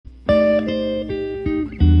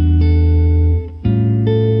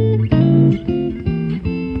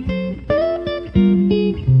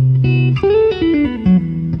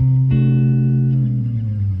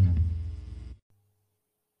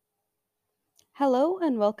Hello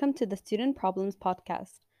and welcome to the Student Problems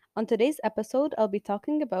Podcast. On today's episode, I'll be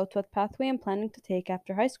talking about what pathway I'm planning to take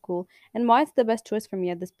after high school and why it's the best choice for me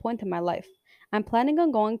at this point in my life. I'm planning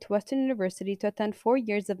on going to Western University to attend 4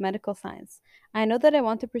 years of medical science. I know that I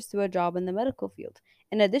want to pursue a job in the medical field.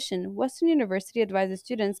 In addition, Western University advises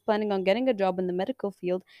students planning on getting a job in the medical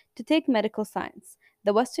field to take medical science.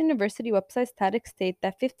 The Western University website statistics state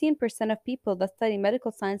that 15% of people that study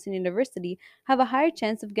medical science in university have a higher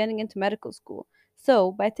chance of getting into medical school.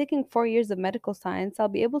 So, by taking 4 years of medical science, I'll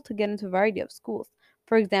be able to get into a variety of schools.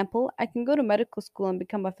 For example, I can go to medical school and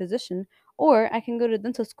become a physician, or I can go to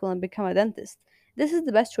dental school and become a dentist. This is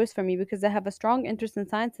the best choice for me because I have a strong interest in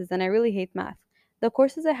sciences and I really hate math. The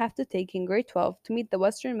courses I have to take in grade 12 to meet the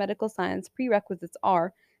Western medical science prerequisites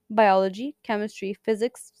are biology, chemistry,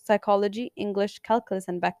 physics, psychology, English, calculus,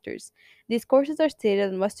 and vectors. These courses are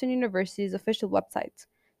stated on Western University's official website.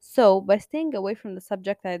 So, by staying away from the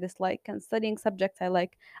subject I dislike and studying subjects I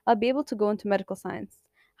like, I'll be able to go into medical science.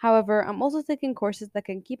 However, I'm also taking courses that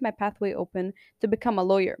can keep my pathway open to become a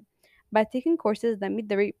lawyer. By taking courses that meet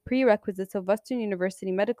the prerequisites of Western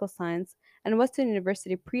University Medical Science and Western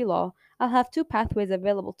University Pre Law, I'll have two pathways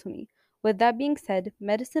available to me. With that being said,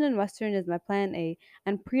 medicine in Western is my plan A,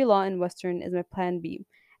 and pre law in Western is my plan B.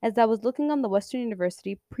 As I was looking on the Western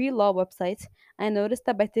University pre law website, I noticed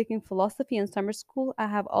that by taking philosophy in summer school, I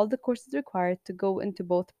have all the courses required to go into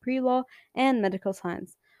both pre law and medical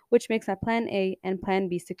science, which makes my plan A and plan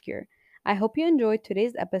B secure. I hope you enjoyed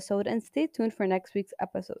today's episode and stay tuned for next week's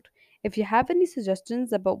episode. If you have any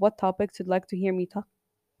suggestions about what topics you'd like to hear me talk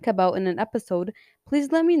about in an episode,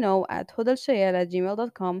 please let me know at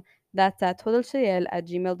hodalshayel@gmail.com. That's at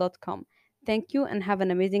hodalshayel@gmail.com. Thank you and have an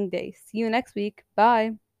amazing day. See you next week.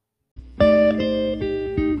 Bye.